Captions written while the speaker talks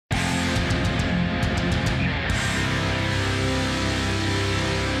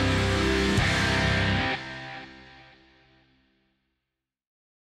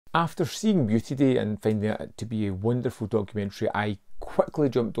After seeing Beauty Day and finding it to be a wonderful documentary, I quickly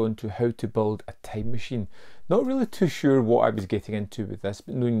jumped on to how to build a time machine. Not really too sure what I was getting into with this,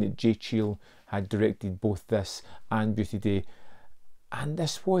 but knowing that Cheel had directed both this and Beauty Day, and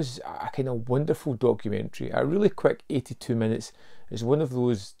this was a kind of wonderful documentary. A really quick 82 minutes. It's one of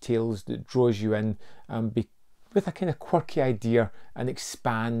those tales that draws you in with a kind of quirky idea and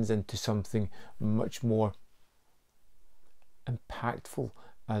expands into something much more impactful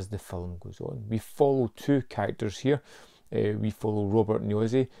as the film goes on. We follow two characters here. We follow Robert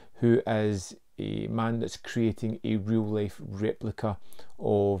Niosi, who is a man that's creating a real-life replica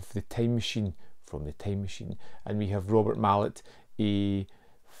of the time machine from the time machine. And we have Robert Mallet, a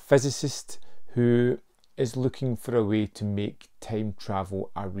physicist who is looking for a way to make time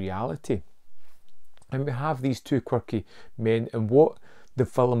travel a reality. And we have these two quirky men, and what the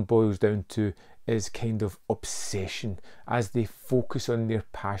film boils down to is kind of obsession as they focus on their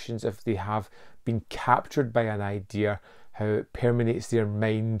passions. If they have been captured by an idea, how it permeates their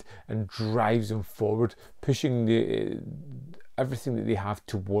mind and drives them forward, pushing everything that they have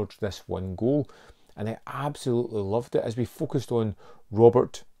towards this one goal. And I absolutely loved it. As we focused on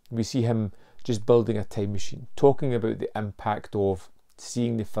Robert, we see him just building a time machine, talking about the impact of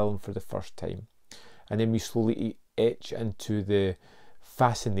seeing the film for the first time. And then we slowly etch into the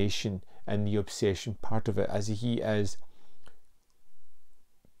fascination and the obsession part of it, as he is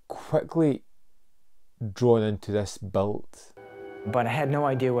quickly drawn into this build. But I had no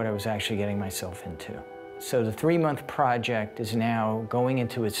idea what I was actually getting myself into. So the 3-month project is now going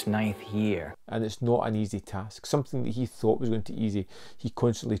into its 9th year. And it's not an easy task. Something that he thought was going to be easy, he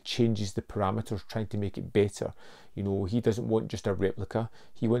constantly changes the parameters, trying to make it better. You know, he doesn't want just a replica,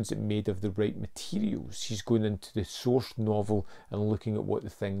 he wants it made of the right materials. He's going into the source novel and looking at what the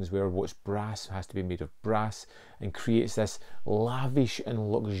things were. What's brass has to be made of brass, and creates this lavish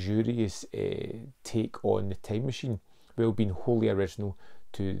and luxurious take on the time machine, while being wholly original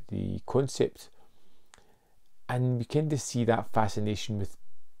to the concept. And we kind of see that fascination with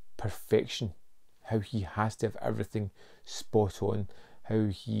perfection, how he has to have everything spot on, how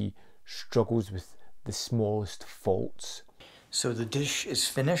he struggles with the smallest faults. So the dish is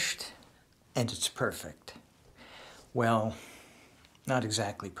finished and it's perfect. Well, not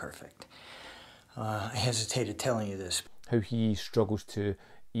exactly perfect. I hesitated telling you this. How he struggles to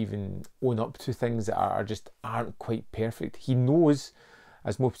even own up to things that aren't quite perfect. He knows,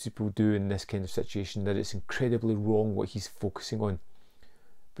 as most people do in this kind of situation, that it's incredibly wrong what he's focusing on,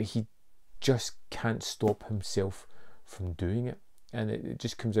 but he just can't stop himself from doing it. And it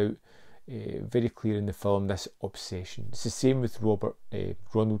just comes out very clear in the film, this obsession. It's the same with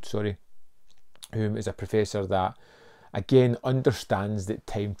Ronald, whom is a professor that again understands that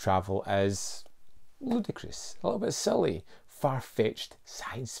time travel is ludicrous, a little bit silly, far-fetched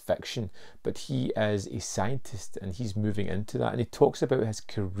science fiction, but he is a scientist and he's moving into that. And he talks about his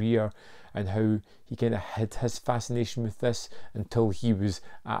career and how he kind of hid his fascination with this until he was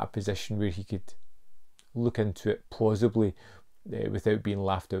at a position where he could look into it plausibly without being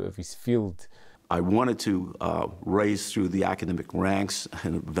laughed out of his field. I wanted to raise through the academic ranks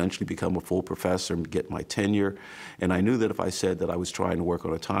and eventually become a full professor and get my tenure. And I knew that if I said that I was trying to work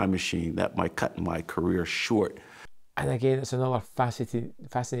on a time machine, that might cut my career short. And again, it's another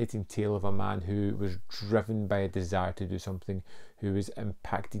fascinating tale of a man who was driven by a desire to do something, who was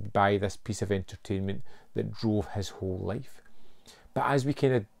impacted by this piece of entertainment that drove his whole life. But as we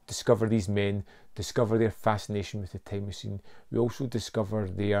kind of discover these men, discover their fascination with the time machine, we also discover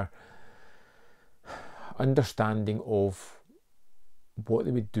their understanding of what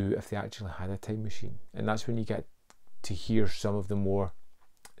they would do if they actually had a time machine. And that's when you get to hear some of the more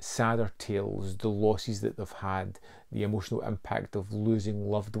sadder tales, the losses that they've had, the emotional impact of losing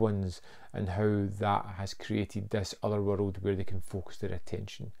loved ones, and how that has created this other world where they can focus their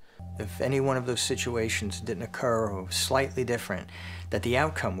attention. If any one of those situations didn't occur or was slightly different, that the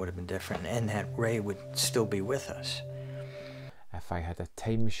outcome would have been different and that Ray would still be with us. If I had a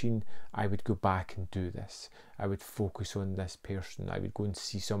time machine, I would go back and do this. I would focus on this person. I would go and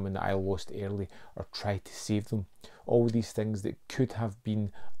see someone that I lost early or try to save them. All these things that could have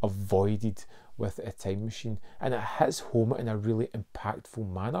been avoided with a time machine. And it hits home in a really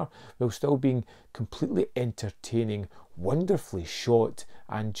impactful manner while still being completely entertaining, wonderfully shot,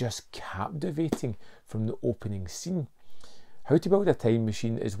 and just captivating from the opening scene. How to Build a Time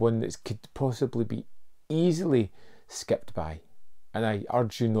Machine is one that could possibly be easily skipped by, and I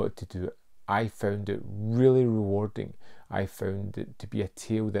urge you not to do it. I found it really rewarding. I found it to be a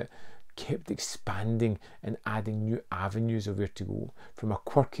tale that kept expanding and adding new avenues of where to go, from a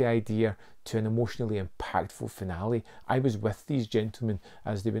quirky idea to an emotionally impactful finale. I was with these gentlemen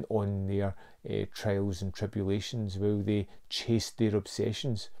as they went on their trials and tribulations while they chased their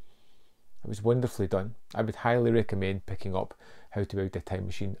obsessions. It was wonderfully done. I would highly recommend picking up How to Build a Time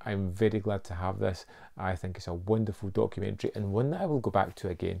Machine. I'm very glad to have this. I think it's a wonderful documentary, and one that I will go back to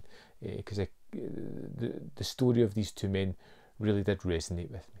again, because the story of these two men really did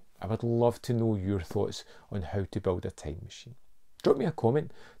resonate with me. I would love to know your thoughts on How to Build a Time Machine. Drop me a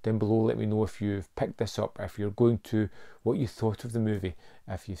comment down below. Let me know if you've picked this up, if you're going to, what you thought of the movie,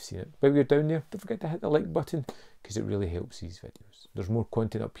 if you've seen it. While you're down there, don't forget to hit the like button, because it really helps these videos. There's more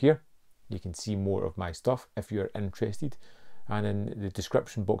content up here. You can see more of my stuff if you're interested. And in the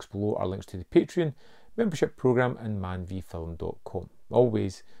description box below are links to the Patreon, membership program, and manvfilm.com. All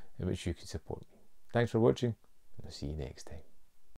ways in which you can support me. Thanks for watching, and I'll see you next time.